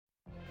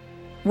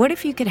What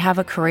if you could have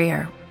a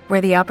career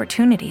where the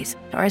opportunities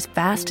are as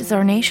vast as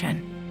our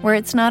nation, where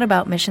it's not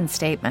about mission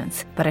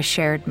statements, but a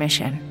shared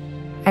mission?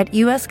 At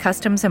U.S.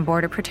 Customs and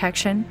Border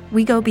Protection,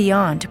 we go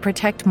beyond to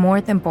protect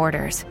more than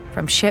borders.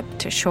 From ship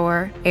to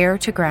shore, air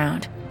to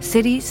ground,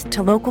 cities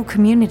to local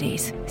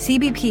communities,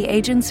 CBP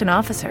agents and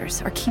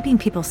officers are keeping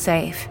people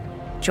safe.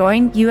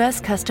 Join U.S.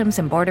 Customs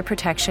and Border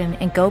Protection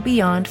and go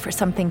beyond for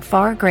something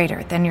far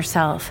greater than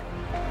yourself.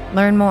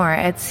 Learn more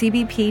at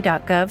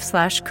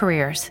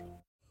cbp.gov/careers.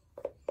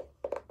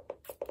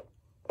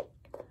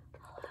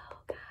 Hello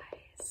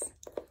guys,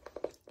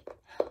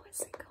 how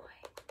is it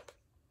going?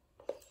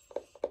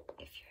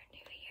 If you're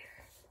new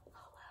here,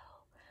 hello,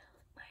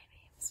 my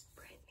name's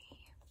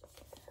Brittany.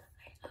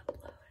 I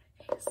upload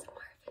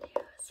ASMR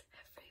videos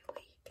every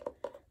week,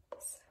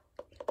 so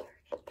if you're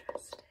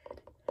interested,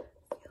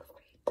 feel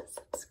free to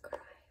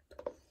subscribe.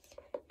 And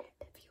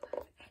if you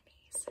have any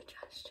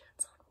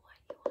suggestions on what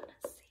you want to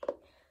see,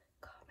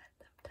 comment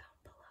them down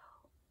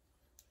below.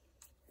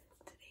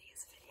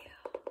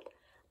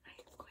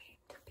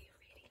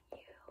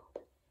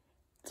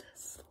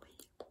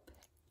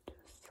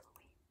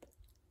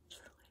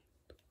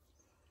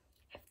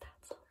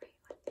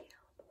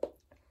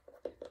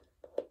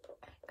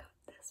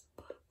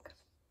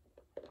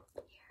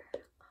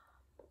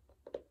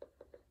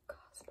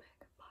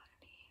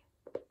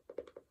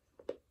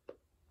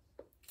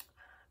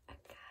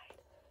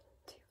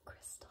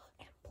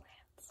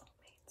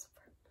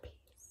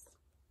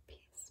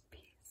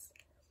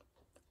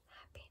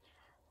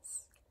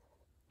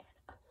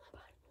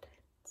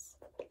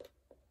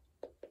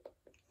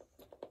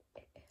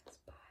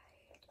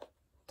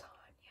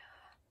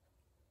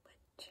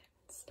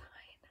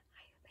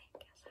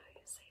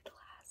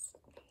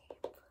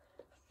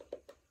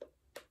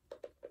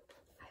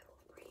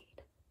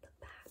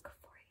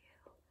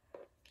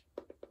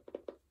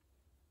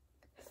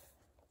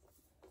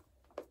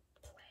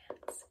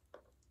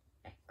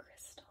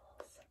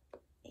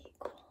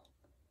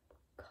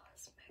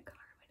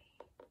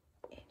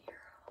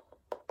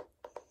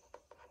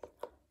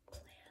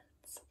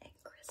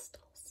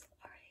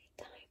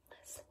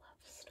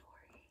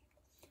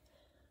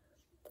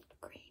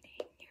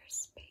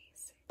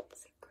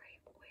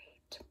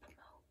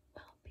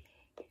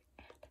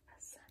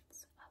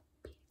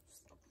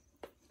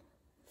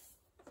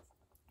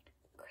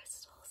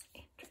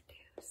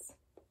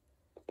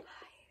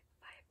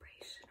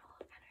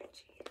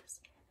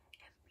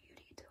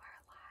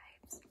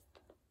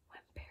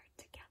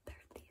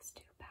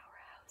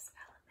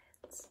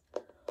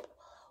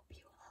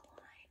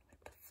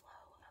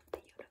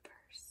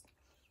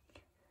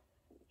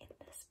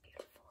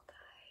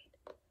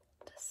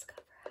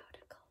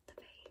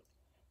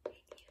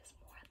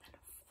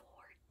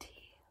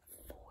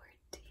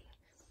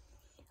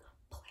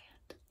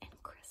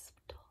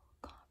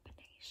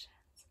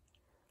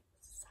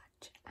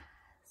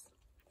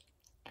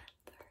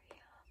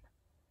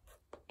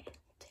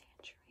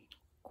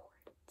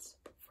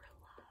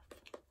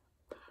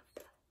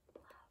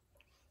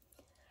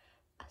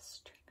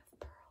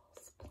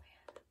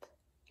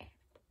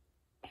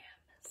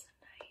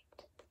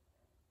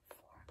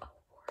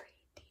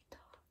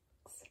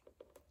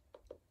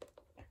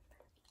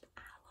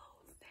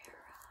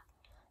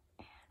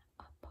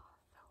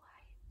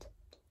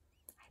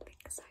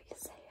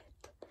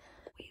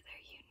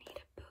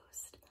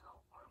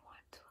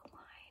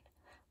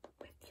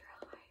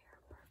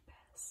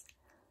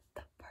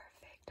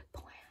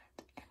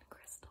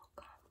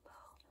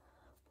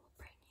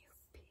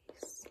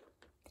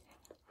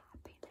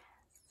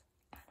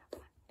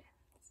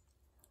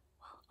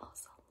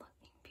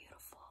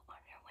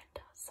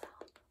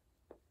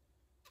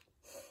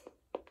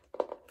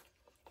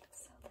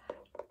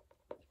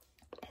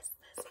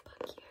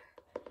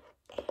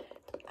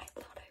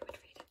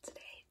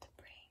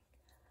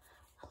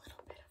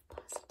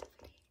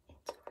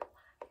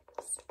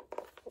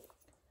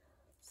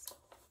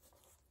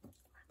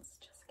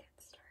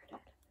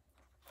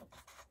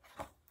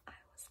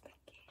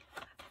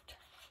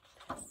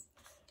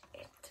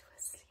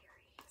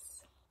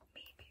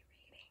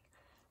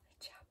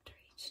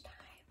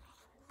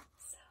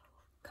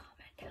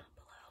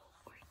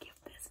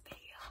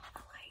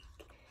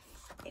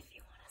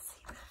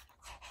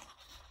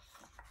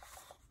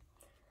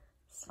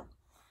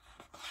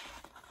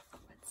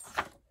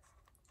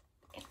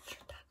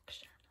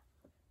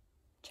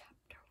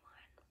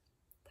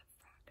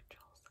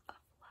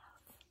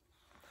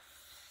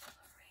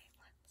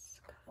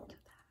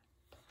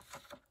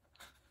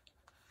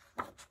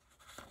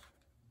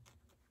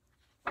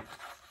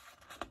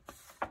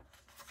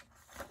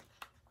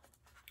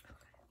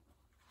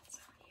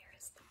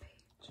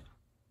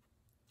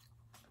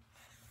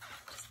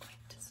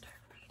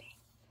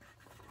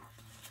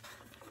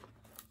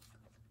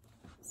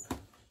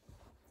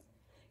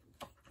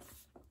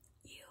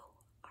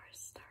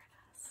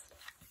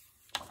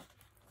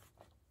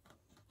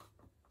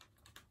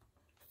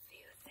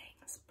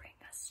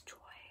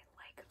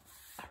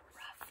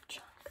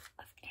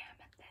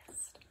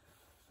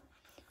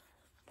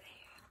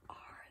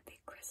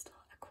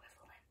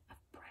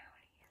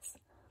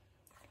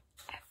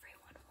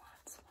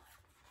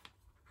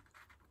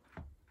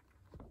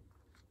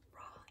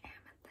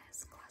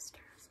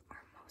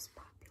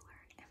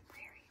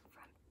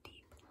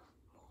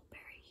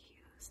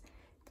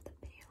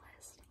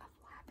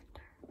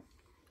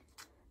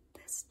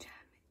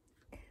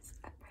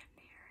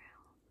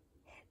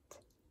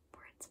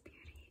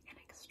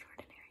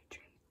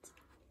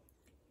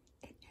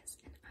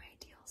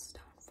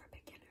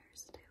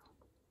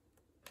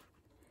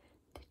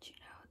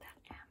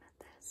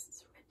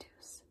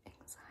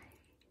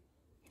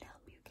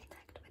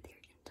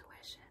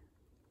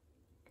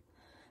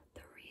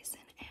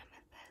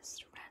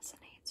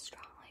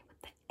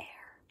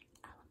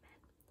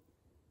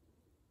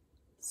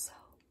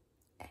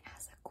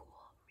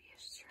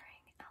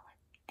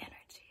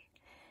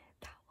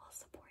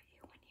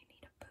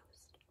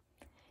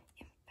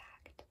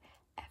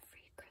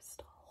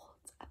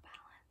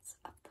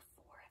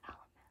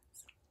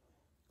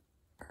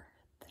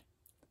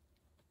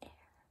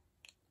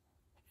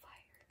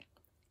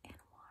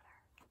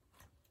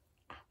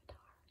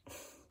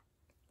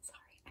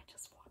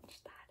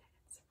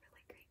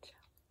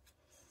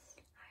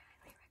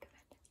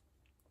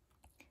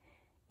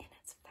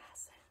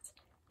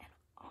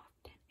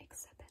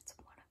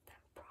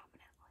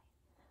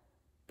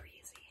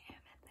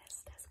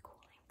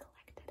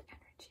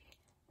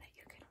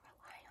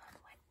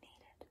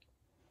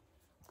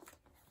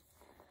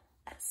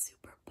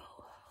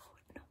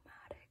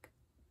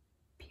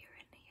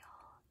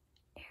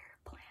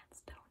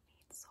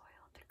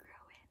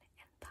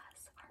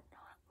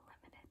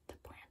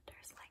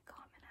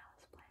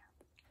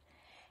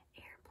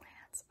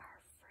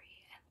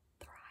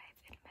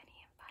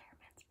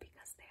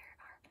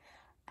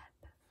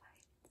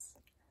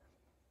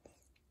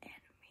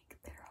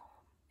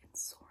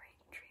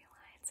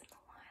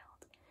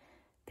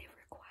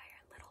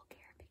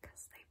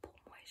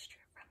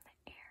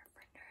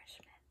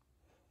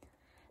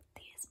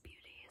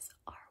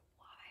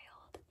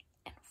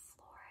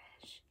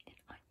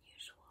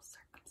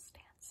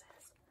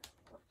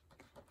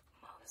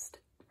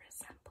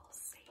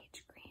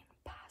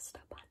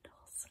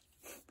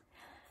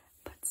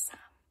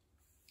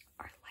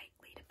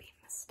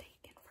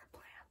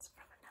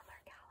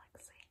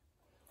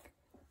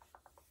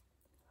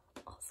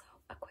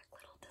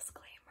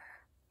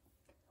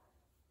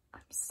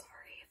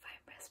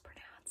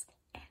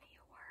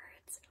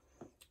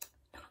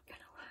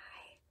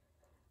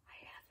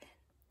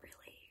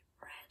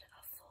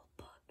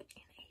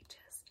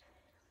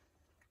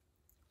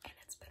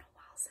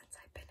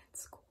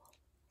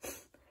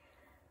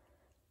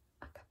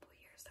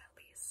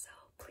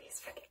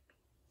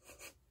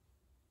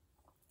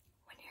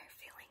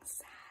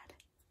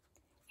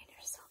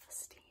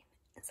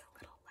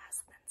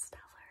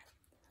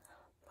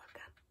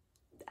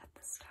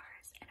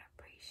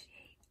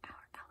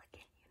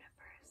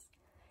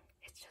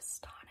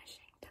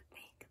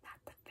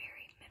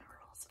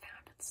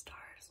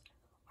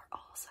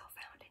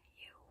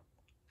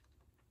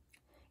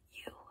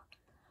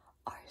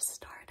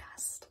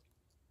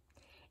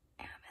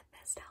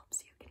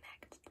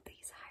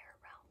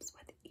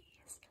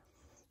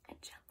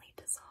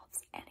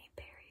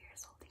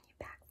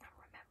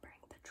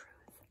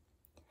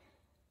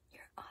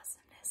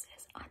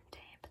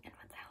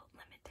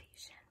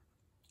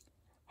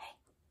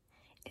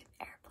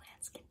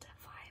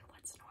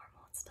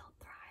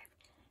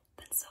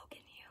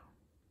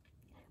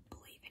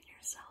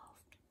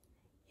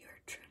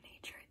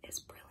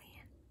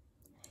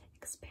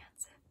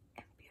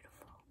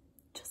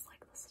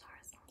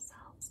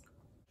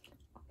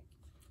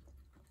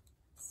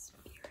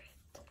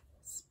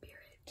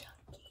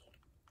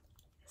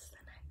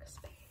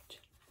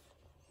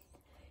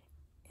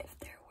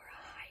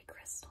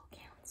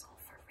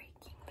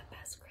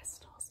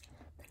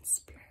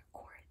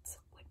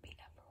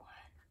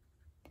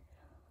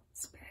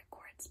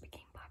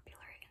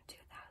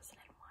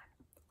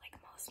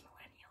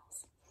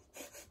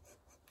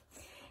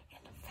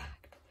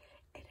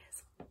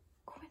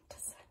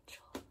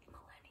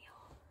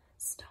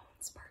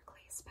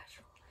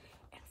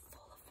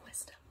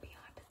 wisdom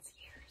beyond its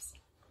years.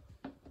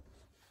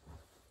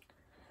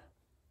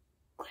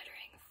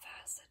 Glittering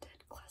faceted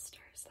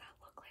clusters that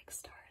look like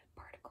star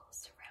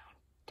particles surround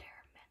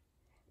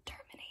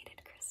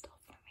terminated crystal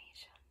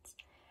formations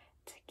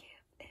to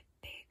give it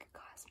big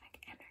cosmic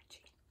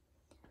energy.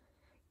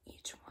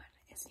 Each one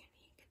is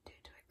unique due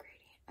to a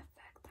gradient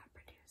effect that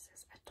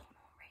produces a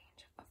tonal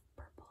range of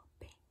purple,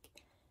 pink,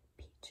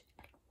 peach,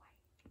 and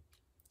white.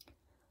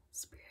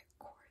 Spirit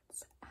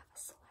quartz have a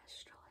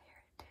celestial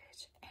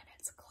heritage, and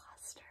its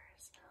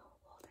clusters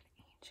hold an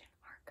ancient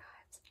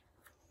archives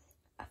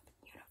of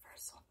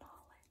universal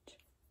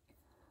knowledge.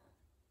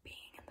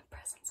 Being in the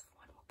presence of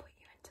one will put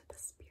you into the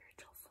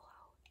spiritual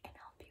flow and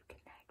help you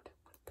connect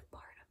with the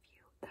part of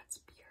you that's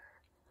pure,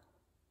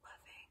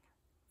 loving,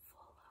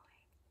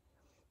 flowing,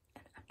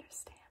 and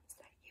understands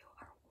that you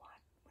are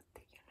one with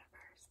the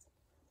universe.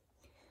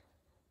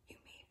 You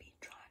may be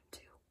drawn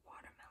to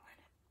watermelon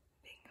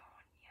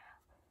begonia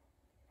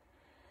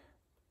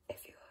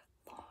if you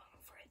long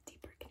for a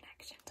deeper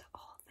connection to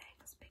all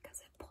things,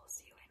 because it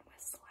pulls you in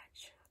with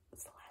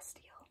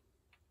celestial,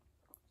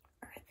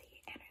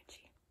 earthy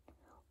energy.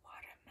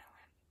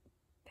 Watermelon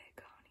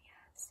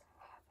begonias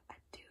have a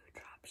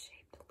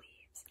dewdrop-shaped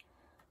leaves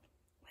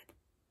with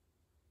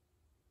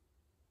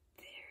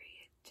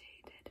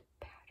variegated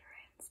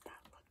patterns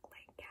that look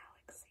like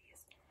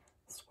galaxies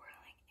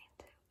swirling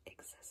into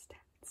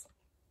existence.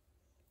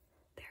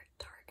 Their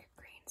dark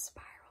green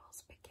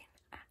spirals begin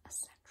at a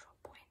central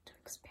point to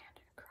expand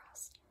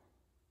across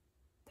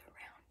the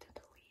rounded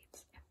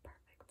leaves in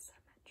perfect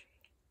symmetry,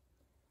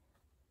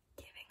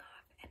 giving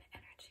off an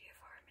energy of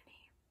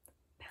harmony,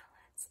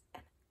 balance,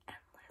 and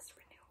endless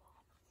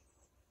renewal.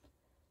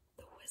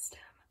 The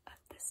wisdom of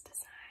this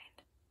design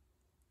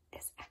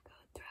is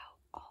echoed throughout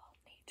all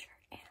nature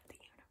and the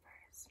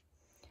universe.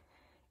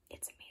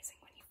 It's amazing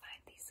when you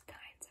find these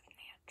kinds of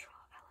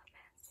natural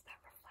elements that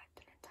reflect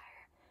an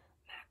entire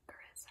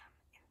macrism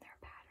in their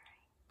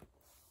patterning.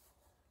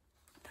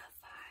 The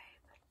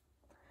vibe.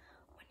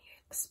 When you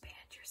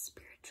expand your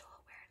spiritual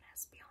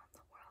awareness beyond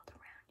the world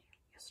around you,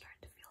 you start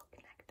to feel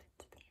connected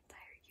to the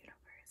entire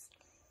universe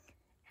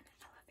and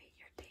elevate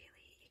your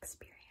daily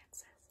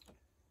experiences.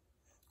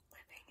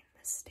 Living in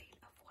this state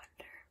of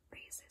wonder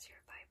raises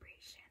your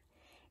vibration.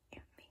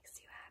 It makes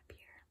you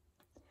happier.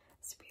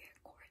 Spirit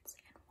quartz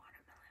and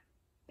watermelon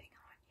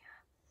begonia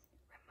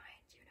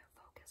remind you to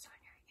focus on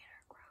your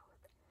inner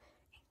growth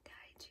and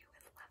guide you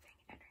with loving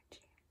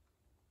energy.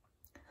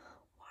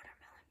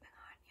 Watermelon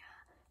begonia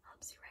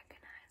helps you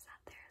recognize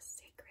that there is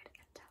sacred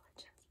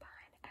intelligence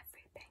behind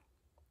everything,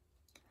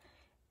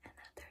 and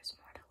that there's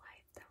more to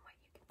life than what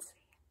you can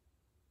see.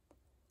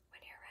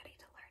 When you're ready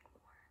to learn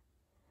more,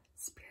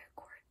 Spirit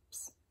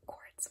quartz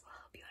will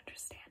help you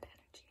understand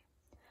energy,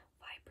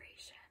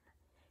 vibration,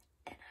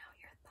 and how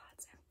your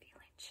thoughts and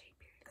feelings shape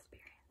your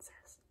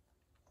experiences.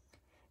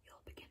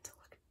 You'll begin to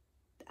look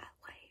at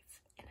life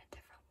in a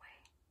different way,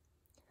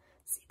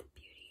 see the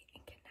beauty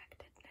and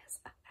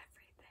connectedness of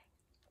everything,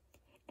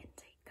 and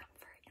take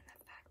comfort in the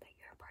fact that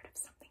you're a part of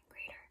something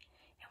greater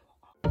and will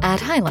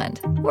At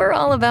Highland, we're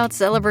all about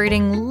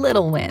celebrating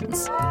little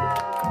wins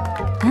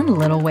and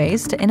little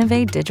ways to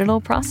innovate digital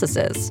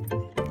processes.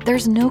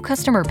 There's no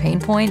customer pain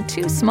point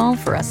too small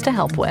for us to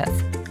help with.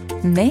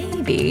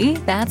 Maybe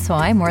that's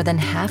why more than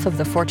half of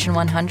the Fortune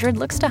 100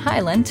 looks to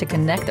Highland to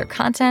connect their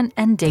content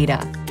and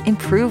data,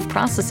 improve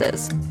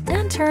processes,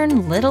 and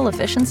turn little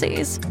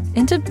efficiencies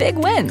into big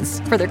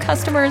wins for their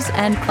customers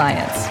and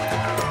clients.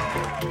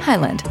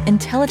 Highland,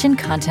 intelligent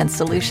content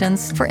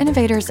solutions for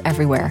innovators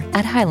everywhere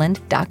at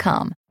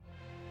highland.com.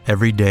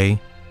 Every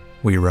day,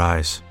 we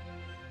rise,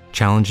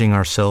 challenging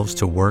ourselves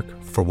to work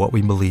for what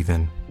we believe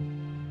in.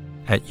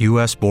 At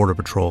U.S. Border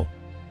Patrol,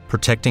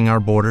 protecting our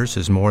borders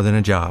is more than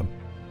a job.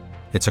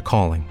 It's a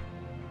calling.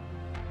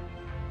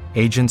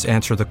 Agents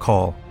answer the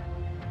call,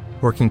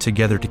 working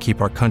together to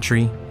keep our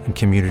country and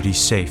communities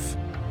safe.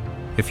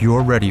 If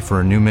you're ready for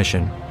a new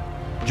mission,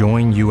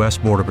 join U.S.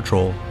 Border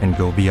Patrol and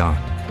go beyond.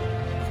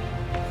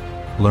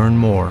 Learn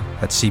more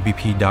at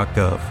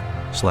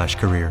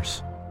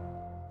cbp.gov/careers.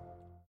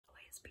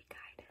 always be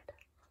guided.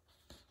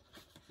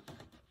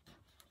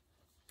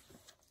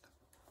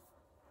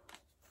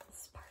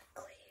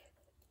 Sparkly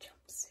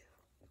jumpsuit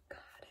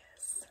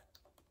goddess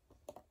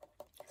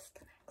is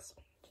the next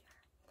page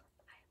here.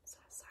 I am so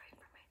sorry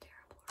for my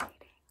terrible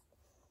reading.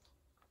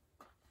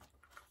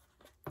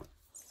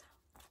 So,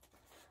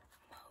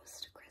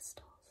 most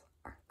crystals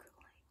are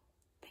cooling.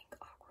 Think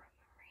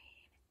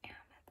aquamarine,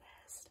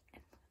 amethyst,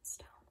 and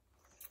moonstone.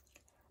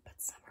 But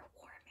some are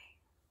warming,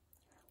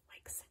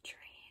 like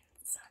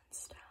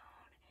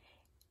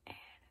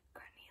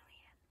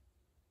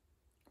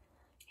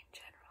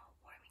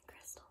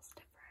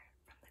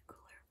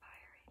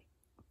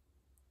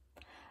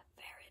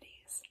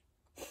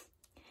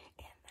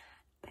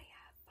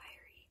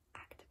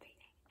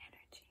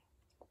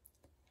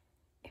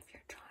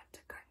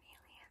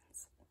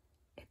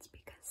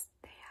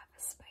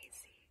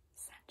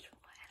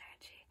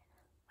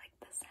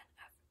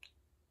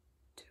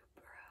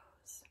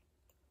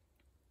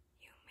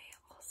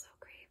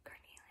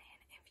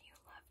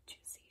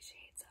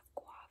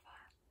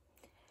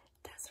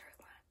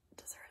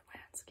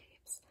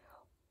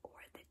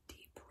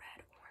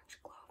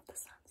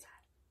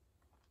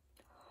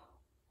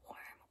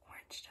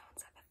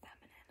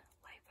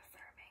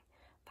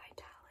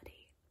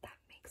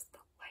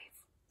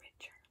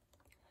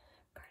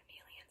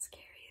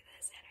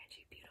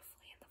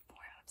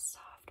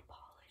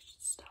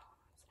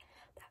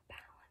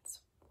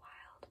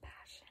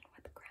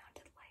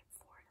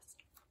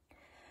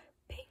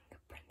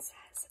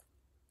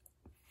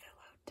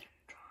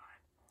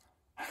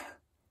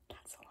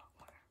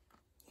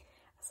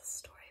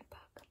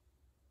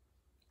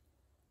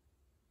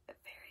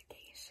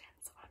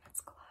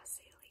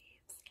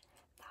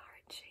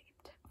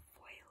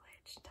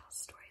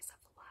stories of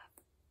love,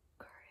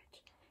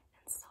 courage,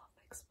 and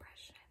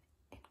self-expression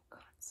in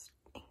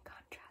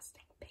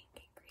contrasting pink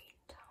and green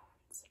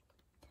tones.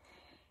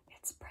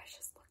 It's a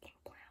precious-looking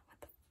plant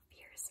with a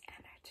fierce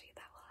energy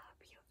that will help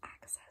you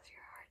access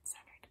your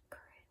heart-centered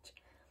courage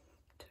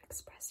to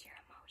express your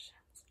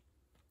emotions.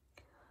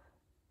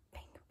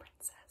 Pink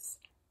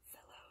Princess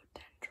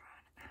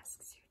Philodendron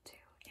asks you to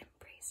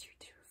embrace your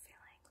true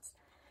feelings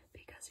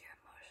because your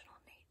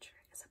emotional nature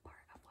is a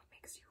part of what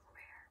makes you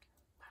rare,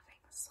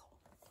 loving soul.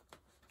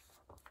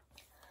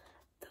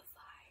 The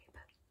Vibe.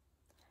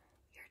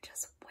 You're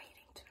just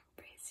waiting to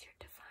embrace your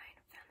divine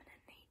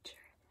feminine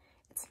nature.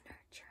 It's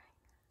nurturing,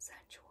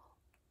 sensual,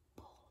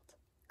 bold,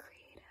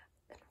 creative,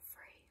 and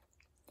free.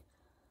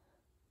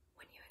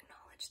 When you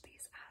acknowledge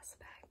these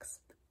aspects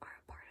are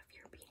a part of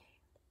your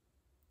being,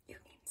 you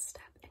can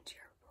step into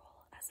your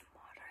role as a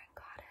modern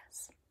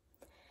goddess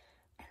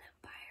and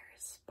admire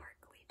her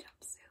sparkly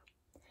jumpsuit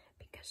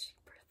because she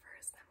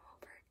prefers them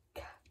over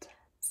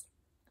captains.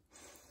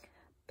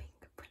 Pink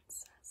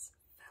Princess,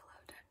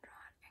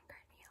 Philodendron, and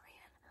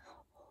Carnelian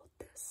hold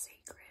this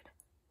sacred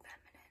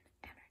feminine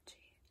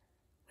energy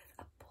with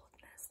a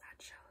boldness that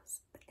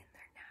shows in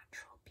their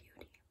natural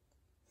beauty,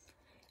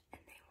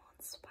 and they will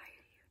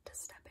inspire you to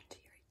step into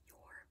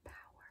your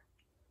power.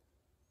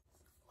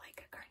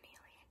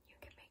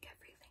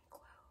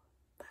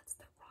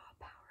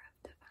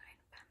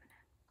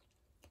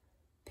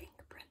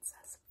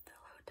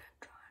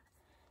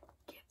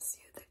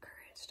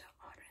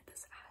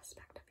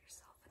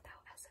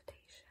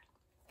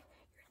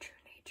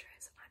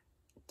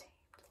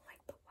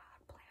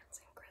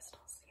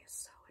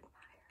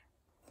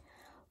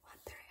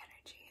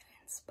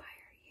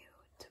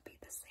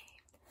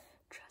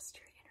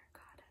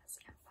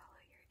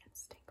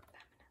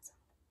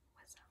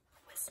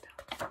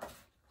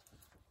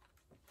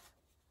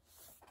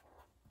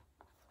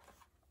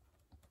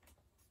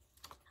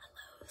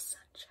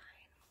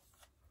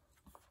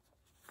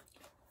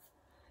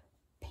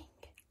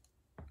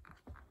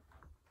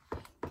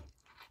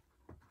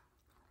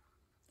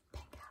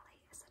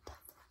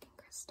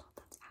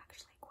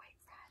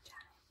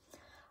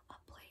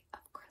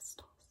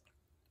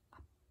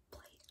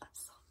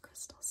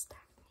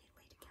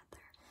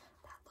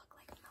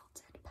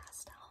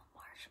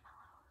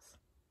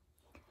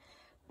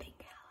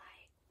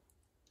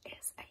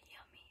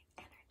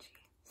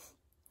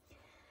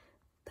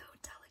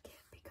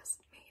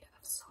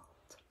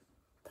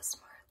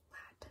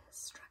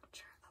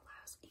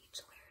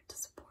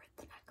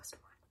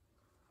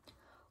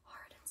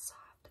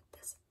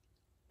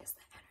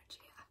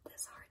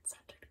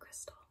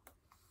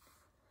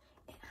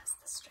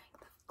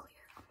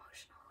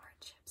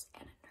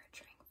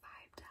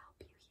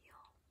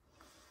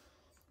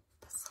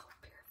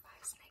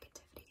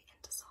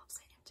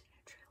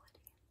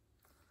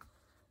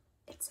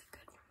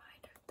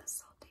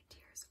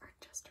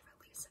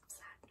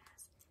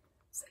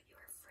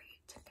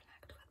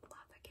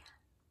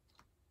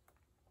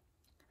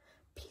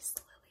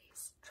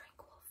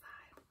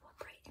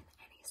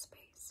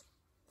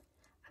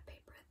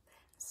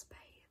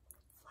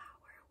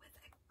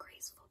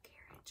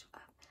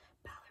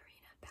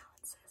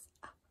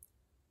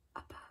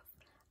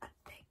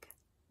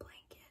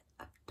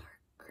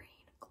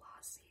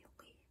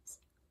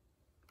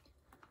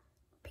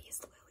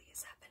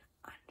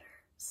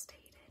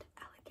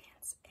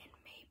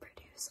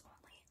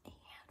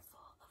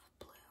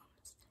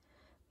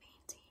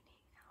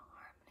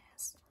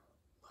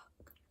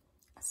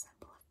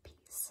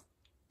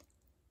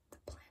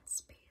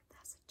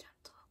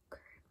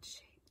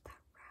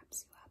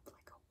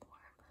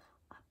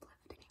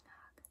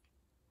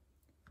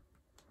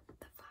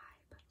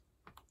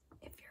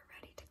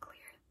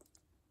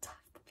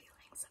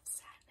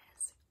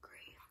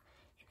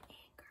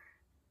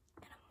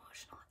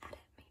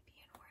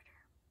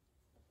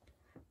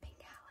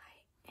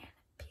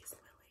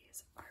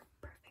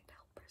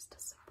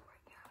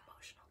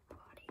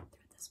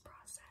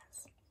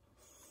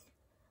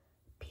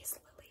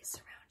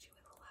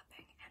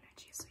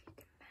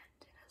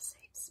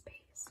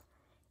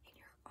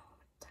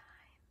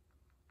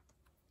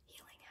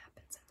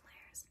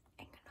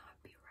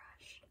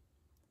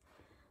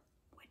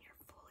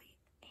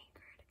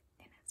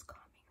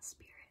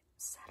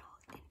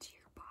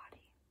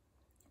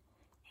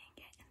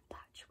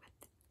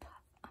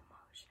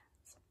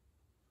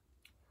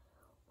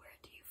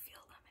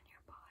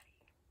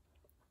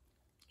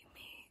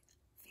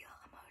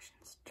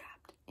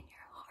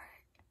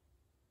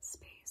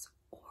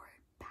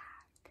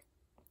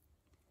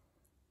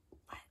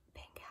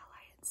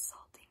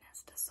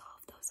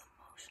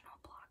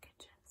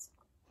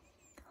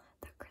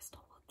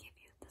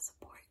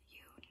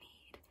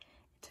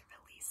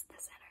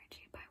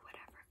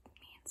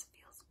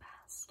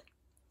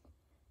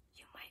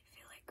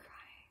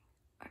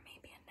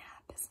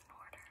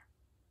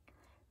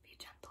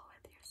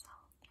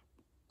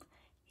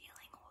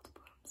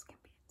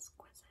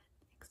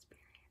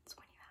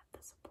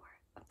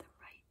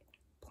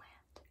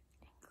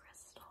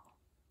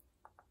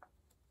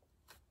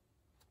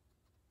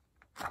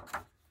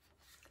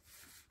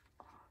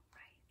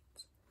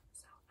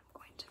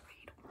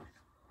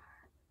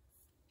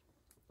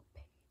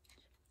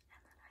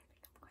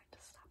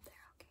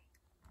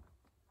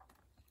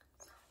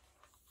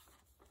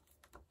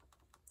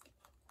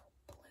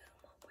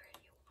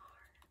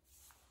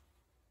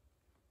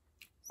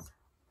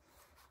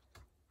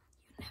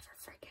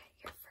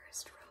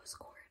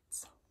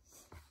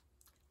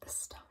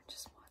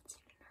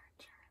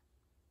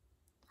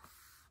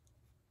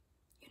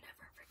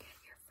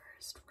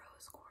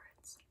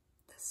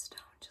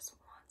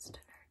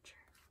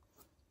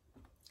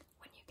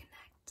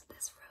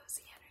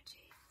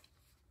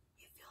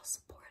 feel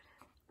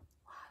supported,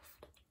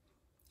 loved,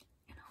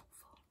 and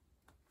hopeful.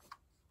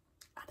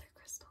 Other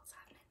crystals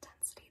have an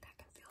intensity that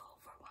can feel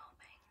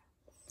overwhelming,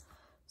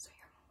 so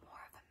you're more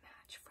of a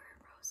match for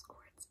rose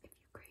quartz if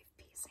you crave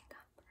peace and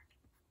comfort.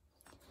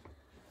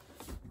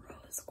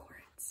 Rose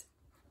quartz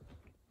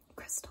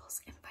crystals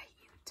invite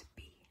you to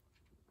be.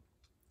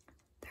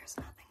 There's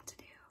nothing to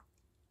do,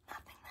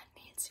 nothing that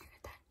needs your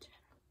attention.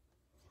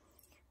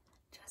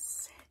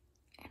 Just sit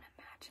and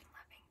imagine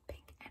loving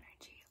pink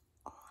energy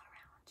all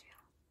around you.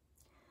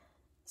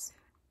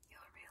 Soon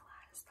you'll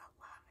realize that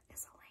love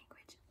is a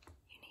language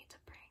you need to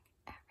bring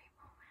every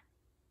moment.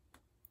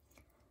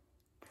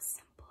 The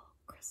simple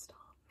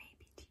crystal may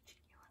be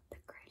teaching you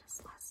the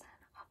greatest lesson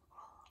of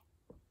all.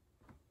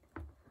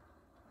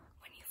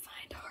 When you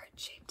find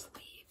heart-shaped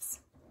leaves,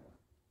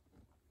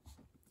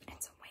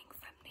 it's a wink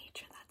from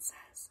nature that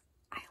says,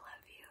 I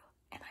love you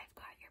and I've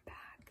got your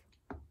back.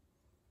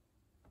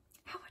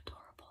 How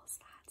adorable is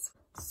that?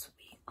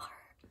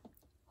 Sweetheart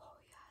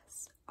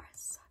Hoyas are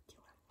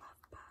succulent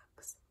love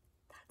bugs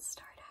that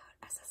start out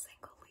as a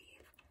single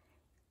leaf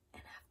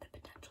and have the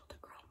potential to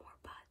grow more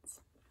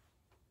buds.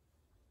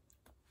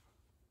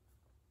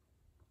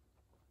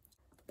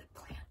 The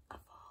plant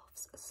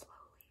evolves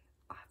slowly,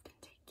 often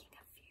taking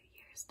a few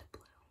years to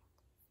bloom.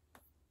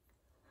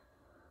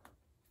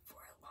 For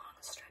a long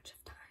stretch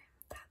of time,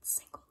 that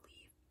single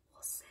leaf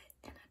will sit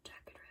in a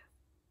decorative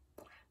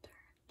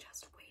planter,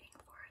 just waiting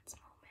for its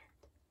moment.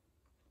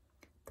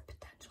 The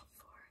potential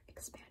for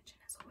expansion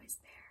is always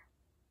there,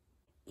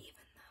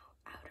 even though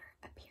outer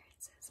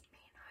appearances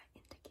may not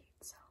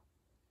indicate so.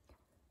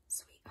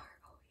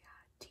 Sweetheart Hoya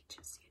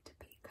teaches you to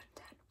be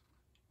content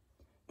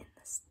in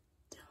the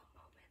still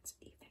moments,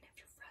 even if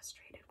you're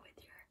frustrated with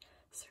your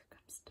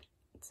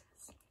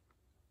circumstances.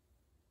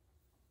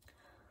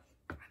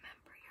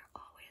 Remember, you're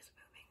always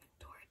moving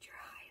toward your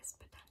highest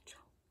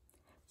potential,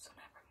 so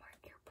never mark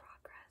your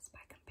progress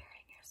by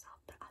comparing yourself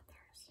to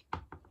others.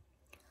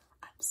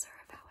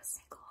 Observe how a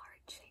single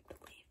heart-shaped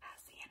leaf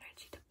has the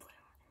energy to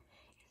bloom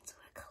into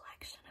a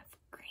collection of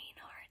green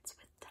hearts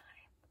with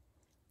time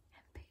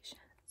and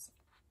patience.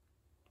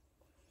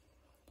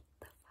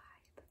 The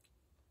vibe.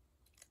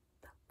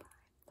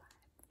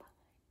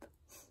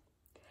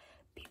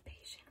 Be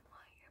patient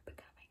while you're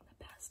becoming the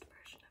best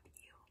version of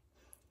you.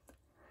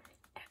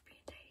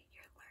 Every day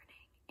you're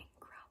learning and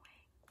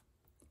growing.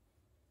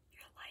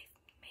 Your life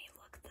may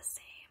look the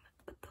same,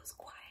 but those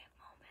quiet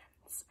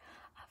moments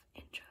of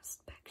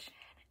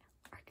introspection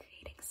are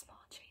creating small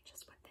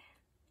changes within.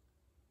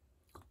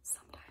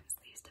 Sometimes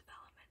these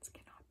developments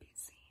cannot be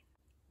seen,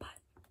 but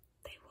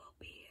they will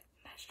be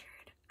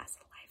measured as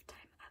a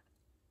lifetime of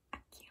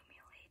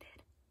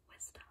accumulated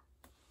wisdom.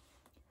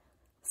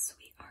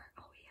 Sweetheart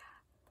Oya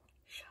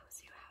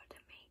shows you how to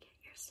make it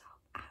yourself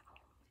at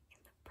home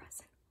in the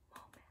present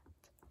moment.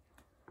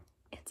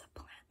 It's a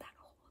plant that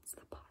holds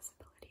the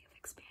possibility of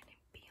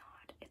expanding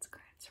beyond its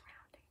current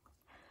surroundings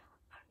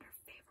under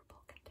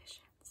favorable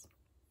conditions.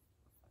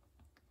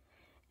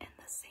 And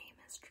the same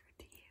is true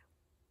to you.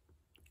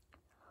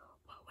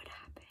 What would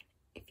happen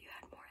if you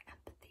had more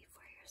empathy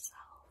for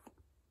yourself?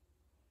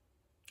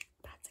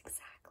 That's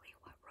exactly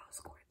what rose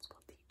quartz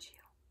will teach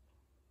you.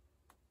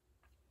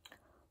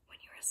 When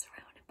you are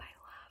surrounded by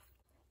love,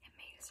 it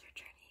makes your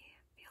journey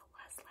feel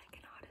less like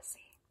an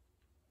odyssey.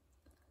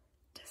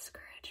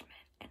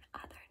 Discouragement and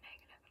other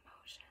negative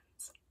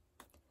emotions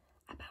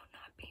about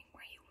not being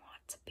where you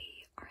want to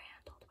be are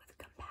handled with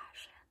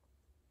compassion.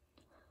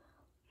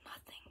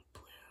 Nothing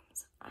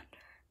blooms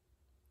under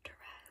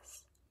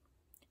duress,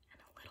 and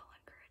a little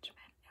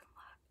encouragement and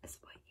love is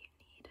what you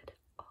needed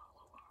all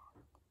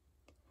along.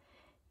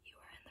 You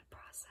are in the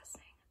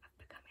processing of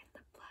becoming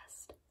the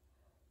blessed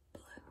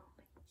bloom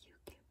you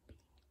can be.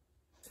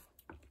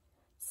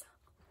 So,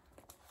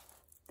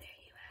 there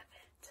you have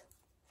it.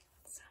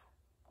 So,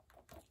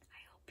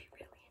 I hope you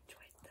really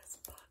enjoyed this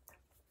book.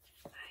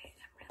 I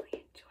am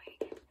really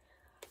enjoying it.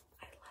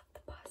 I love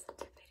the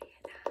positivity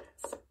it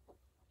has.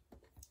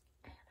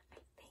 And I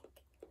think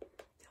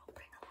it'll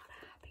bring a lot of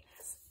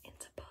happiness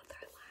into both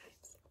our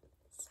lives.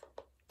 So,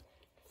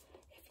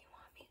 if you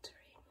want me to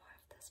read more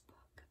of this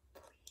book,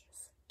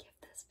 please give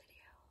this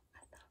video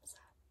a thumbs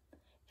up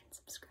and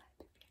subscribe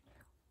if you're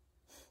new.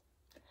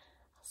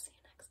 I'll see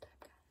you next time,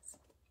 guys.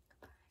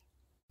 Bye.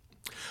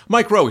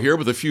 Mike Rowe here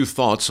with a few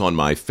thoughts on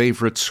my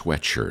favorite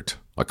sweatshirt,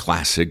 a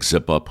classic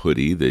zip-up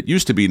hoodie that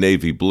used to be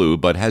navy blue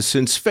but has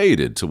since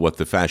faded to what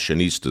the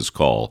fashionistas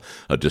call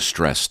a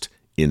distressed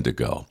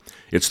indigo.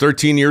 It's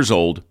 13 years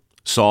old,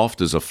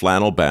 soft as a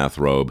flannel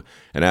bathrobe,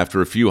 and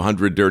after a few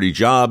hundred dirty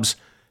jobs,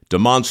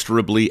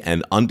 demonstrably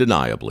and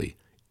undeniably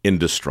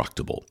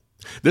indestructible.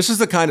 This is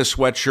the kind of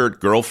sweatshirt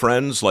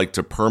girlfriends like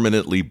to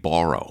permanently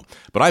borrow,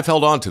 but I've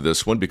held on to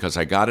this one because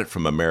I got it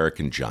from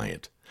American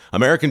Giant.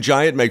 American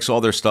Giant makes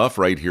all their stuff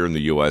right here in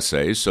the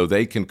USA so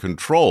they can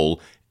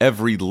control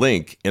every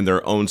link in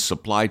their own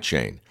supply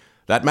chain.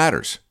 That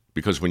matters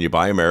because when you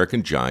buy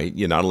American Giant,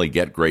 you not only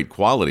get great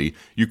quality,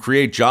 you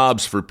create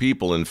jobs for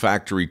people in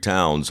factory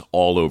towns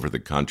all over the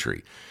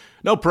country.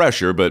 No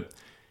pressure, but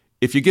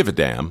If you give a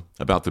damn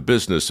about the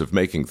business of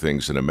making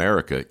things in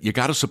America, you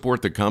got to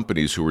support the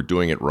companies who are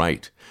doing it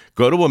right.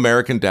 Go to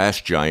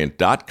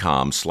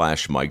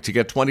american-giant.com/Mike to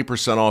get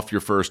 20% off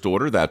your first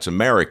order. That's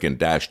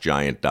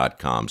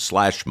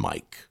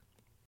american-giant.com/Mike.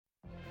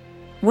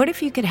 What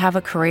if you could have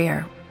a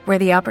career where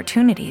the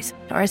opportunities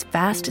are as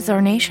vast as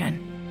our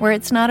nation, where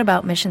it's not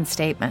about mission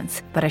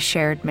statements, but a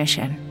shared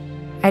mission?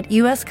 At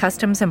U.S.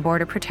 Customs and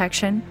Border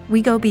Protection,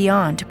 we go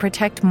beyond to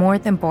protect more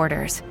than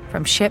borders.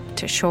 From ship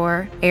to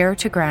shore, air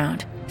to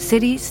ground,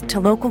 cities to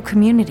local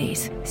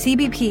communities,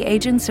 CBP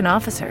agents and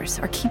officers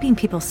are keeping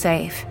people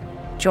safe.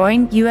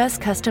 Join U.S.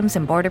 Customs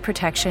and Border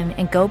Protection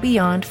and go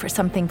beyond for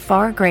something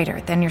far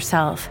greater than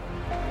yourself.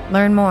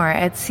 Learn more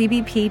at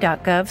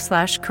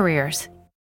cbp.gov/careers.